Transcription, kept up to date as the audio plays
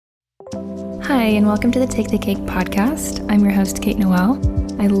Hi, and welcome to the Take the Cake podcast. I'm your host, Kate Noel.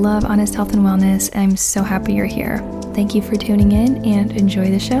 I love honest health and wellness, and I'm so happy you're here. Thank you for tuning in and enjoy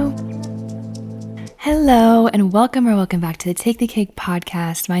the show. Hello, and welcome back to the Take the Cake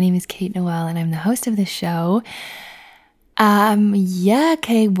podcast. My name is Kate Noel, and I'm the host of this show. Okay. I'm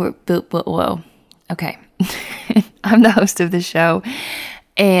the host of the show,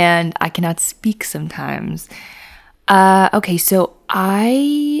 and I cannot speak sometimes. So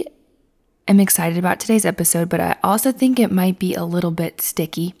I am excited about today's episode, but I also think it might be a little bit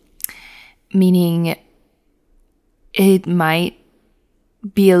sticky, meaning it might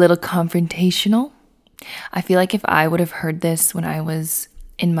be a little confrontational. I feel like if I would have heard this when I was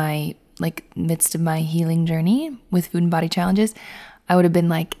in my midst of my healing journey with food and body challenges, I would have been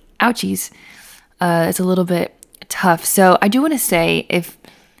like, ouchies. It's a little bit tough. So I do want to say, if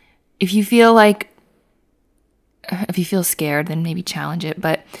you feel scared, then maybe challenge it.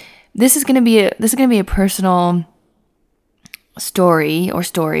 But this is gonna be a personal story or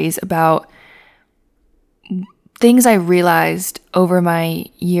stories about things I realized over my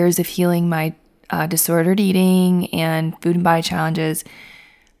years of healing my disordered eating and food and body challenges.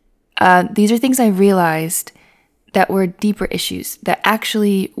 These are things I realized that were deeper issues that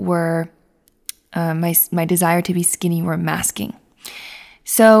actually were my desire to be skinny were masking.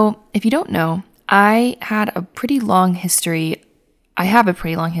 So if you don't know, I have a pretty long history of food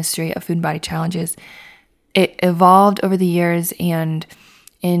and body challenges. It evolved over the years, and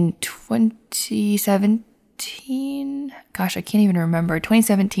in 2017, gosh, I can't even remember.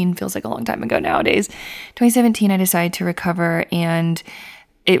 2017 feels like a long time ago nowadays. 2017, I decided to recover, and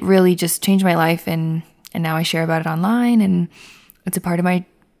it really just changed my life, and now I share about it online, and it's a part of who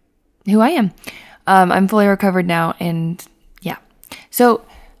I am. I'm fully recovered now, and yeah. So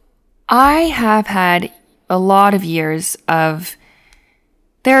I have had a lot of years of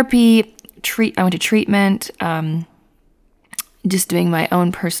therapy. I went to treatment, just doing my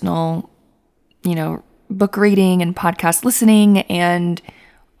own personal, book reading and podcast listening and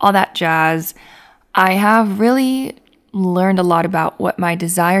all that jazz. I have really learned a lot about what my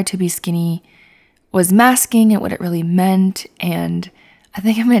desire to be skinny was masking and what it really meant. And I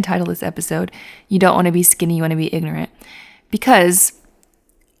think I'm going to title this episode, "You Don't Want to Be Skinny, You Want to Be Ignorant," because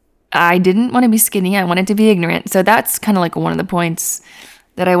I didn't want to be skinny. I wanted to be ignorant. So that's kind of like one of the points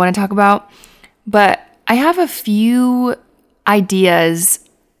that I want to talk about. But I have a few ideas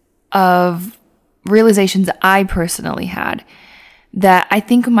of realizations I personally had that I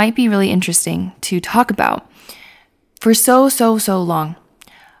think might be really interesting to talk about. For so long,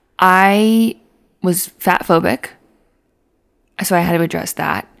 I was fat phobic. So I had to address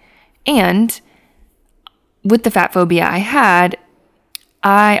that. And with the fat phobia I had,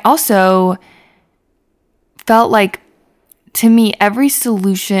 I also felt like, to me, every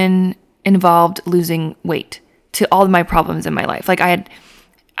solution involved losing weight to all of my problems in my life. Like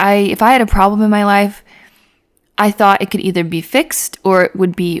if I had a problem in my life, I thought it could either be fixed or it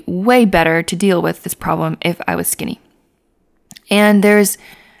would be way better to deal with this problem if I was skinny. And there's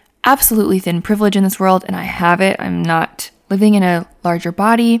absolutely thin privilege in this world, and I have it. I'm not living in a larger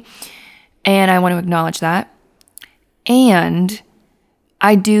body, and I want to acknowledge that. And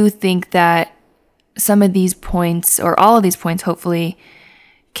I do think that some of these points, or all of these points, hopefully,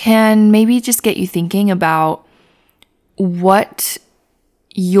 can maybe just get you thinking about what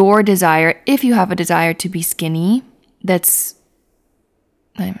your desire, if you have a desire to be skinny, I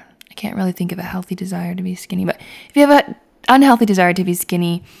can't really think of a healthy desire to be skinny, but if you have an unhealthy desire to be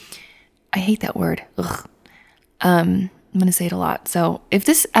skinny, I hate that word. Ugh. I'm going to say it a lot. So if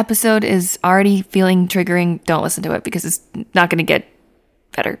this episode is already feeling triggering, don't listen to it because it's not going to get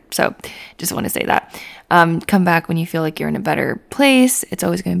better. So just want to say that. Come back when you feel like you're in a better place. It's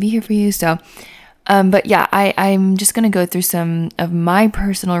always going to be here for you. So, but yeah, I'm just going to go through some of my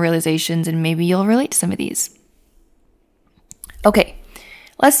personal realizations, and maybe you'll relate to some of these. Okay,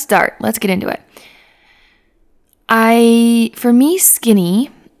 let's start. Let's get into it. For me, skinny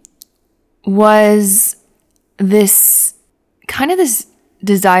was this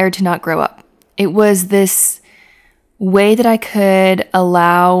desire to not grow up. It was this way that I could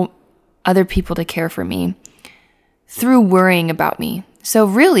allow other people to care for me through worrying about me. So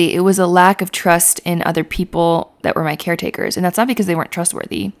really, it was a lack of trust in other people that were my caretakers. And that's not because they weren't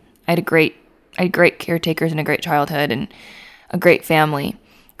trustworthy. I had great caretakers and a great childhood and a great family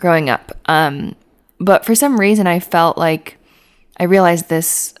growing up. But for some reason, I felt like I realized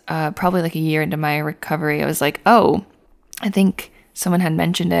this probably like a year into my recovery. I was like, oh, I think someone had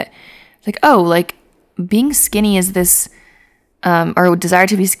mentioned it. It's like, oh, like being skinny is this, or desire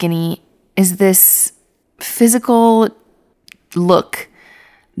to be skinny is this physical look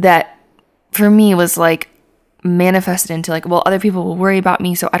that for me was like manifested into like, well, other people will worry about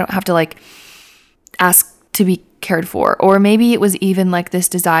me, so I don't have to like ask to be cared for. Or maybe it was even like this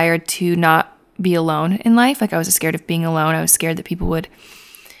desire to not be alone in life. Like I was scared of being alone. I was scared that people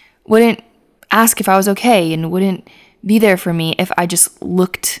wouldn't ask if I was okay and wouldn't be there for me if I just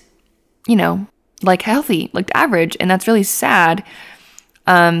looked, like healthy, looked average. And that's really sad.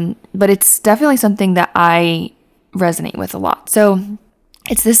 But it's definitely something that I resonate with a lot. So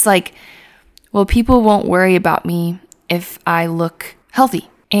it's this like, well, people won't worry about me if I look healthy.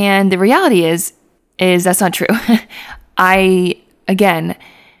 And the reality is that's not true. I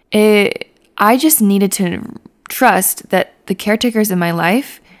just needed to trust that the caretakers in my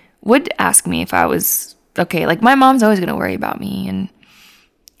life would ask me if I was okay. Like my mom's always going to worry about me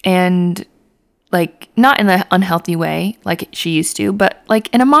and like not in an unhealthy way like she used to, but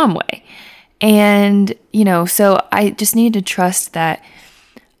like in a mom way. And, so I just needed to trust that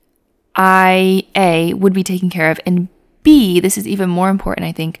I, would be taken care of, and B, this is even more important,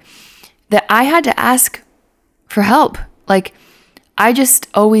 I think, that I had to ask for help. Like, I just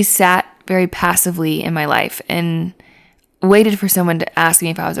always sat very passively in my life and waited for someone to ask me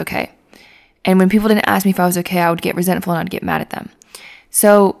if I was okay. And when people didn't ask me if I was okay, I would get resentful and I'd get mad at them.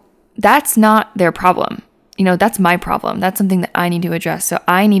 So that's not their problem. That's my problem. That's something that I need to address. So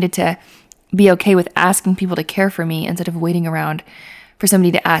I needed to be okay with asking people to care for me instead of waiting around for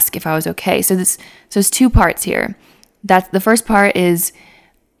somebody to ask if I was okay. So there's two parts here. That's the first part is,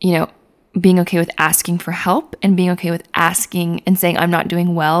 being okay with asking for help and being okay with asking and saying, I'm not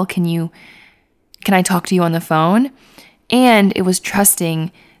doing well. Can I talk to you on the phone? And it was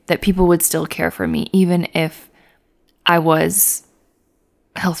trusting that people would still care for me, even if I was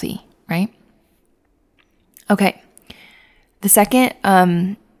healthy, right? Okay. The second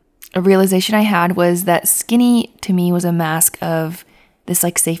a realization I had was that skinny to me was a mask of this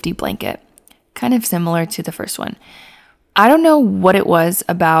like safety blanket, kind of similar to the first one. I don't know what it was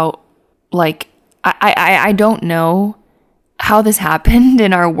about, like, I don't know how this happened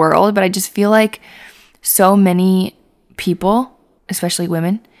in our world, but I just feel like so many people, especially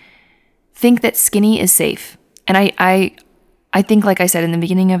women, think that skinny is safe. And I think, like I said in the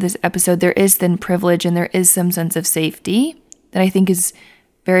beginning of this episode, there is then privilege and there is some sense of safety that I think is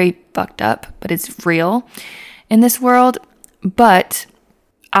very fucked up, but it's real in this world. But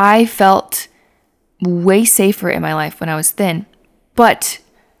I felt way safer in my life when I was thin. But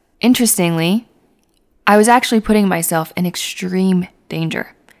interestingly, I was actually putting myself in extreme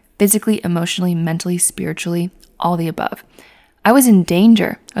danger, physically, emotionally, mentally, spiritually, all the above. I was in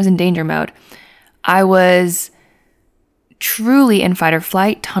danger. I was in danger mode. I was truly in fight or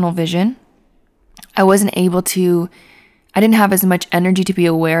flight, tunnel vision. I didn't have as much energy to be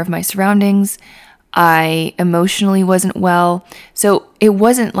aware of my surroundings. I emotionally wasn't well. So it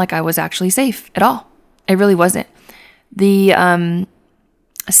wasn't like I was actually safe at all. It really wasn't. The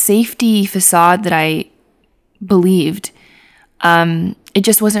safety facade that I believed, it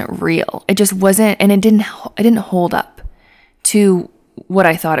just wasn't real. It just wasn't, and it didn't hold up to what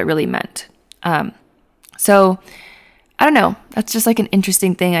I thought it really meant. So I don't know. That's just like an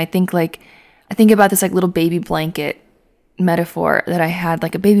interesting thing. I think about this like little baby blanket metaphor that I had,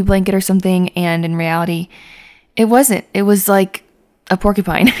 like a baby blanket or something, and in reality it wasn't. It was like a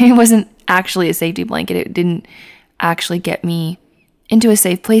porcupine. It wasn't actually a safety blanket. It didn't actually get me into a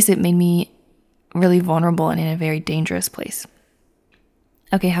safe place. It made me really vulnerable and in a very dangerous place.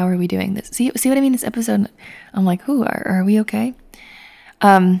 Okay, how are we doing this? See what I mean? This episode, I'm like, are we okay?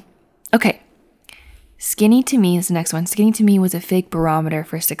 Okay. Skinny to me is the next one. Skinny to me was a fake barometer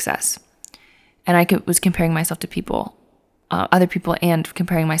for success. And I was comparing myself to people, other people, and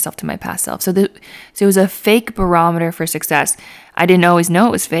comparing myself to my past self. So it was a fake barometer for success. I didn't always know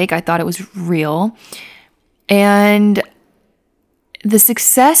it was fake. I thought it was real. And the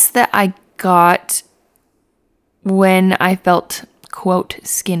success that I got when I felt, quote,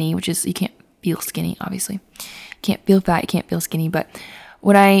 skinny, which is, you can't feel skinny, obviously. You can't feel fat, you can't feel skinny. But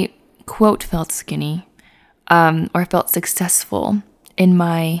when I, quote, felt skinny, or felt successful in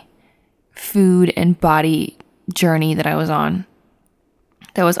my food and body journey that I was on,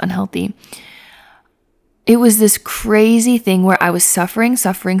 that was unhealthy, it was this crazy thing where I was suffering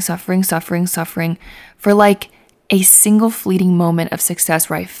for like a single fleeting moment of success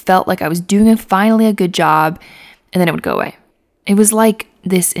where I felt like I was doing finally a good job, and then it would go away. It was like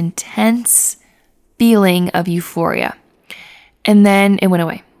this intense feeling of euphoria, and then it went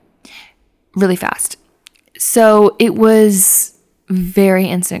away really fast. So it was very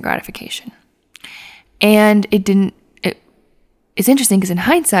instant gratification. And it's interesting because in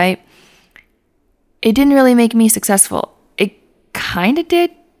hindsight, it didn't really make me successful. It kind of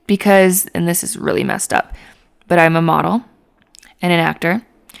did, because, and this is really messed up, but I'm a model and an actor.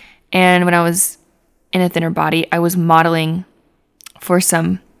 And when I was in a thinner body, I was modeling for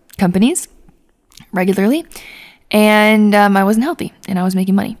some companies regularly, and I wasn't healthy, and I was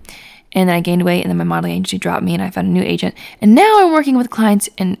making money. And then I gained weight, and then my modeling agency dropped me, and I found a new agent. And now I'm working with clients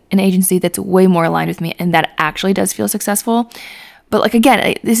in an agency that's way more aligned with me, and that actually does feel successful. But like,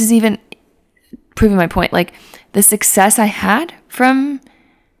 again, this is even proving my point. Like, the success I had from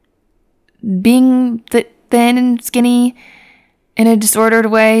being thin and skinny in a disordered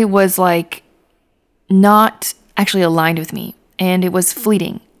way was like not actually aligned with me, and it was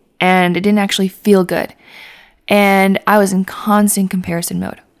fleeting, and it didn't actually feel good. And I was in constant comparison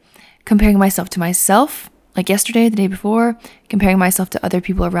mode, comparing myself to myself, like yesterday, the day before, comparing myself to other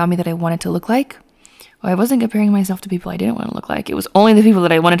people around me that I wanted to look like. Well, I wasn't comparing myself to people I didn't want to look like. It was only the people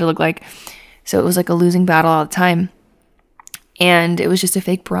that I wanted to look like. So it was like a losing battle all the time. And it was just a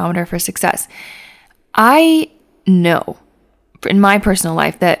fake barometer for success. I know in my personal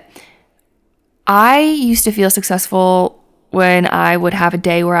life that I used to feel successful when I would have a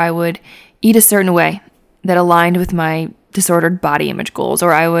day where I would eat a certain way that aligned with my disordered body image goals,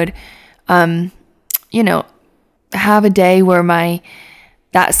 or I would, have a day where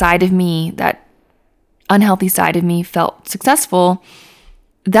that side of me, that unhealthy side of me, felt successful.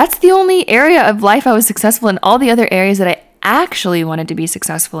 That's the only area of life I was successful in. All the other areas that I actually wanted to be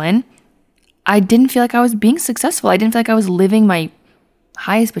successful in, I didn't feel like I was being successful. I didn't feel like I was living my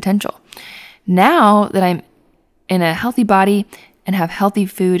highest potential. Now that I'm in a healthy body and have healthy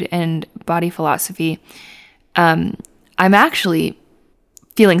food and body philosophy, I'm actually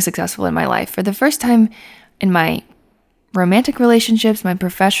feeling successful in my life. For the first time in my romantic relationships, my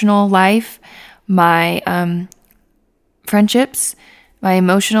professional life, my friendships, my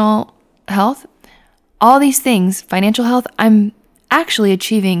emotional health, all these things, financial health, I'm actually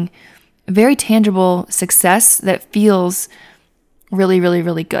achieving very tangible success that feels really, really,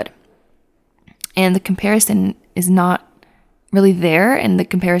 really good. And the comparison is not really there. And the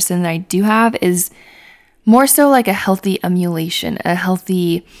comparison that I do have is more so like a healthy emulation, a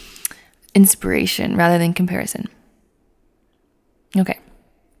healthy inspiration rather than comparison. Okay.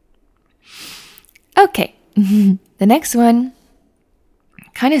 The next one,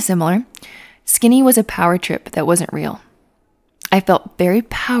 kind of similar. Skinny was a power trip that wasn't real. I felt very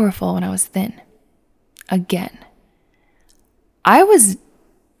powerful when I was thin. Again, I was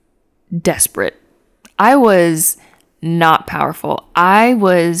desperate. I was not powerful. I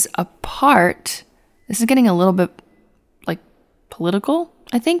was a part. This is getting a little bit like political,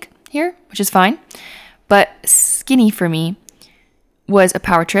 I think, here, which is fine. But skinny for me was a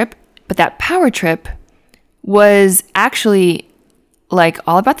power trip. But that power trip was actually like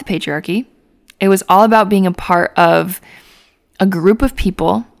all about the patriarchy. It was all about being a part of a group of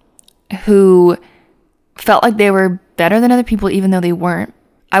people who felt like they were better than other people, even though they weren't.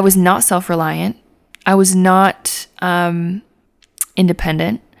 I was not self-reliant. I was not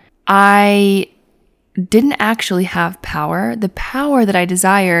independent. I didn't actually have power. The power that I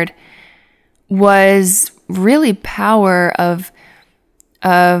desired was really power of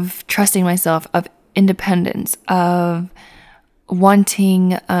trusting myself, of independence, of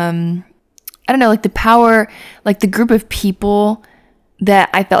wanting, like the power, like the group of people that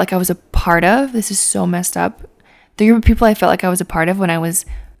I felt like I was a part of. This is so messed up. The group of people I felt like I was a part of when I was,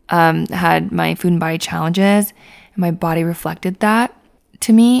 had my food and body challenges and my body reflected that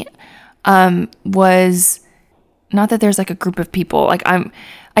to me, was not that there's like a group of people. Like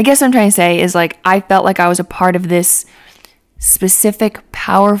I guess what I'm trying to say is like, I felt like I was a part of this specific,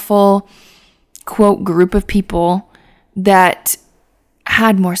 powerful, quote, group of people that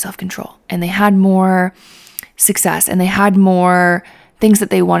had more self-control and they had more success and they had more things that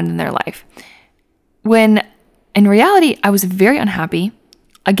they wanted in their life. When in reality, I was very unhappy.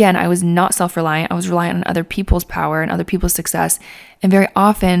 Again, I was not self-reliant. I was reliant on other people's power and other people's success. And very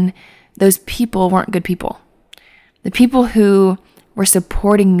often, those people weren't good people. The people who were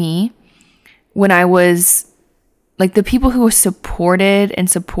supporting me when I was, like the people who supported and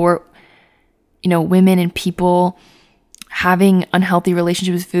support, women and people having unhealthy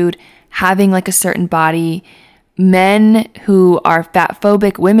relationships with food, having like a certain body, men who are fat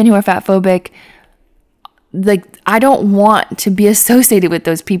phobic, women who are fat phobic. Like, I don't want to be associated with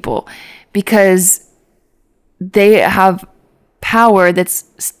those people because they have power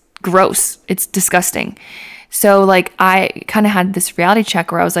that's gross. It's disgusting. So like, I kind of had this reality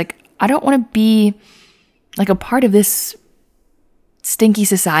check where I was like, I don't want to be like a part of this stinky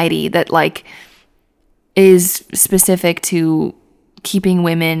society that like is specific to keeping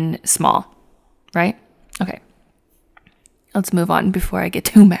women small, right? Okay. let's move on before I get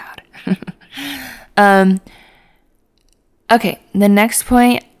too mad. Okay, the next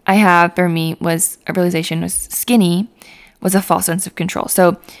point I have for me was a realization was skinny was a false sense of control.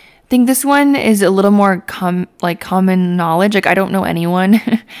 So I think this one is a little more common knowledge. Like I don't know anyone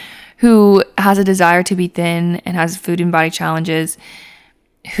who has a desire to be thin and has food and body challenges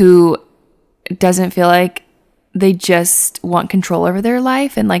who doesn't feel like they just want control over their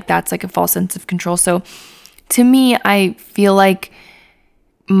life, and like that's like a false sense of control. So to me, I feel like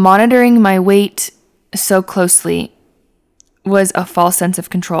monitoring my weight so closely was a false sense of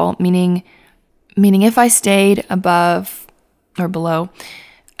control, meaning if I stayed above or below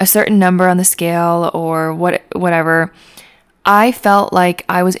a certain number on the scale or whatever, I felt like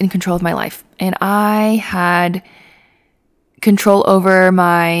I was in control of my life and I had control over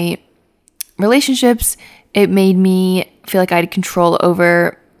my relationships. It made me feel like I had control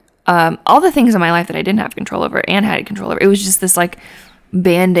over all the things in my life that I didn't have control over and had control over. It was just this like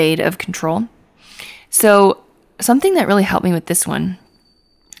band-aid of control. So something that really helped me with this one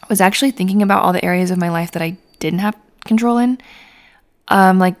was actually thinking about all the areas of my life that I didn't have control in.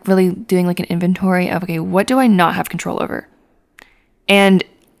 Like really doing like an inventory of, okay, what do I not have control over? And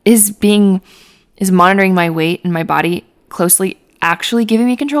is monitoring my weight and my body closely actually giving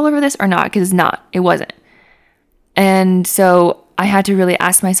me control over this or not? Because it's not. It wasn't. And so I had to really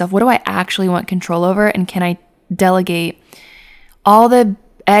ask myself, what do I actually want control over? And can I delegate all the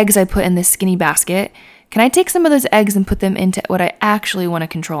eggs I put in this skinny basket? Can I take some of those eggs and put them into what I actually want to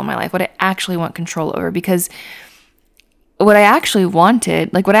control in my life, what I actually want control over? Because what I actually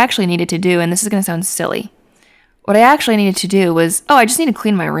wanted, like what I actually needed to do, and this is going to sound silly, what I actually needed to do was, I just need to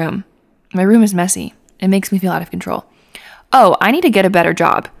clean my room. My room is messy. It makes me feel out of control. I need to get a better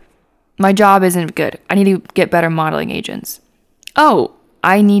job. My job isn't good. I need to get better modeling agents.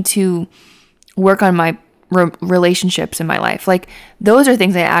 I need to work on my relationships in my life. Like those are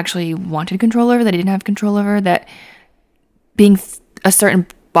things I actually wanted control over that I didn't have control over, that being a certain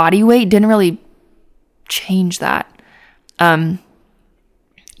body weight didn't really change that. Yeah.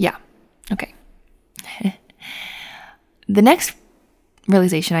 Okay. The next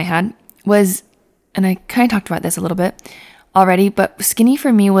realization I had was, and I kind of talked about this a little bit already, but skinny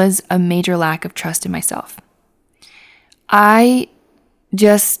for me was a major lack of trust in myself. I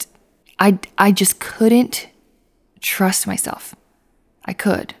just couldn't trust myself. I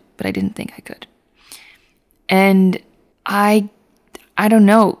could, but I didn't think I could. And I don't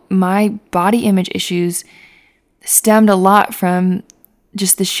know, my body image issues stemmed a lot from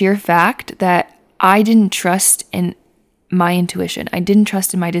just the sheer fact that I didn't trust in my intuition. I didn't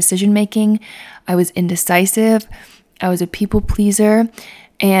trust in my decision making. I was indecisive. I was a people pleaser,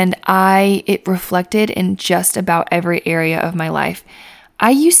 and it reflected in just about every area of my life.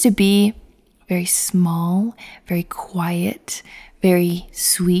 I used to be very small, very quiet, very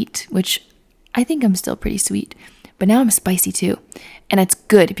sweet, which I think I'm still pretty sweet, but now I'm spicy too. And it's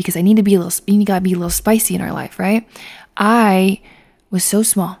good because you gotta be a little spicy in our life, right? I was so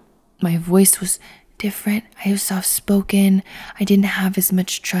small. My voice was different. I was soft-spoken. I didn't have as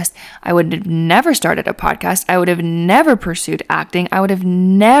much trust. I would have never started a podcast. I would have never pursued acting. I would have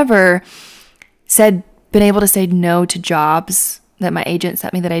never been able to say no to jobs that my agent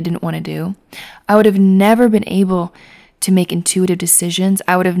sent me that I didn't want to do. I would have never been able to make intuitive decisions.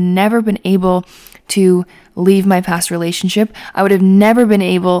 I would have never been able to leave my past relationship. I would have never been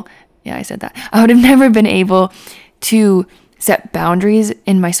able, I would have never been able to set boundaries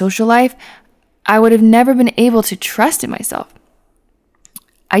in my social life. I would have never been able to trust in myself.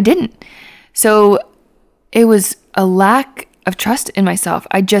 I didn't. So it was a lack of trust in myself.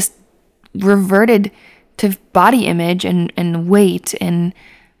 I just reverted to body image and weight and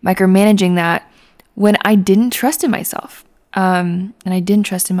micromanaging that when I didn't trust in myself. And I didn't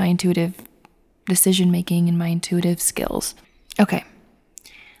trust in my intuitive decision making and my intuitive skills. Okay.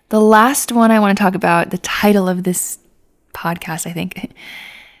 The last one I want to talk about, the title of this podcast, I think.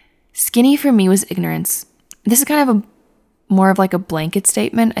 Skinny for me was ignorance. This is kind of more of like a blanket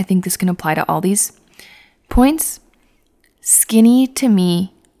statement. I think this can apply to all these points. Skinny to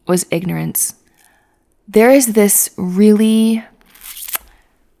me was ignorance. There is this really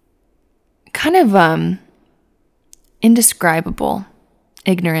kind of indescribable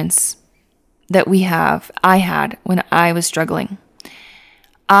ignorance that I had when I was struggling.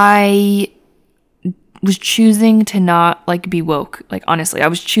 I was choosing to not be woke. Honestly, I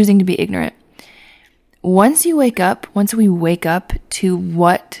was choosing to be ignorant. Once we wake up to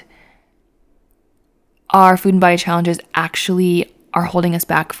what our food and body challenges actually are holding us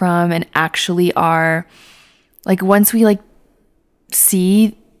back from, and actually are, once we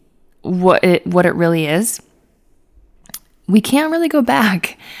see what it really is, we can't really go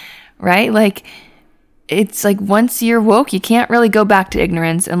back, right? Like, it's like once you're woke, you can't really go back to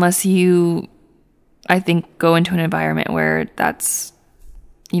ignorance unless you, I think, go into an environment where that's,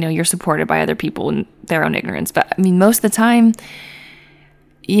 you're supported by other people in their own ignorance. But I mean, most of the time,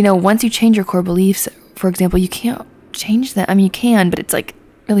 once you change your core beliefs, for example, you can't change them. I mean, you can, but it's like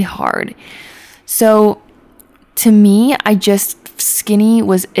really hard. So to me, skinny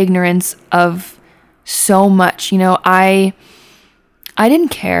was ignorance of so much. I didn't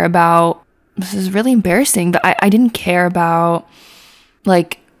care about, this is really embarrassing, but I didn't care about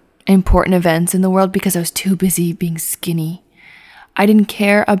like important events in the world because I was too busy being skinny. I didn't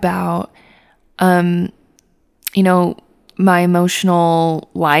care about, my emotional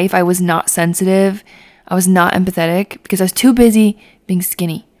life. I was not sensitive. I was not empathetic because I was too busy being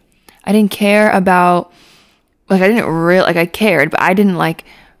skinny. I didn't care about, I cared, but I didn't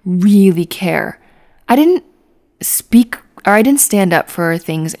really care. I didn't speak, or I didn't stand up for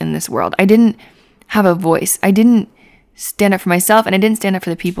things in this world. I didn't have a voice. I didn't stand up for myself, and I didn't stand up for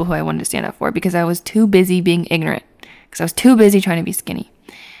the people who I wanted to stand up for because I was too busy being ignorant, because I was too busy trying to be skinny.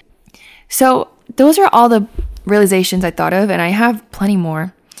 So those are all the realizations I thought of, and I have plenty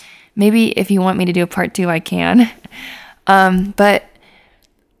more. Maybe if you want me to do a part 2, I can. But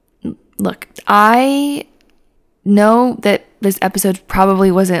look, I know that this episode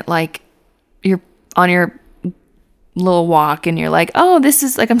probably wasn't like you're on your little walk and you're like, oh, this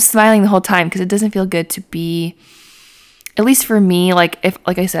is like, I'm smiling the whole time, because it doesn't feel good to be, at least for me, like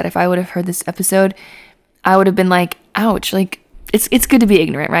I said, if I would have heard this episode, I would have been like, ouch, like it's good to be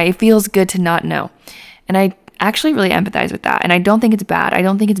ignorant, right? It feels good to not know. And I actually really empathize with that. And I don't think it's bad. I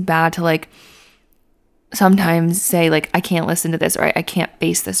don't think it's bad to like sometimes say like, I can't listen to this, or I can't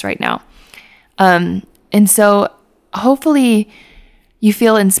face this right now. And so hopefully you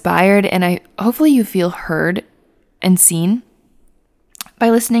feel inspired, and hopefully you feel heard and seen by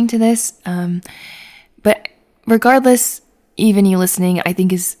listening to this. But regardless, even you listening, I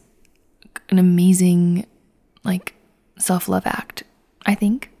think is an amazing like self-love act, I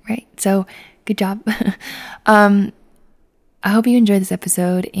think, right? So good job. I hope you enjoyed this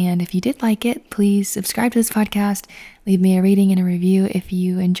episode, and if you did like it, please subscribe to this podcast, leave me a rating and a review if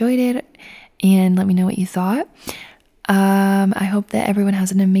you enjoyed it, and let me know what you thought. I hope that everyone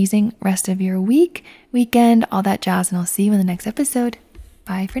has an amazing rest of your weekend, all that jazz, and I'll see you in the next episode.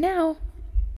 Bye for now.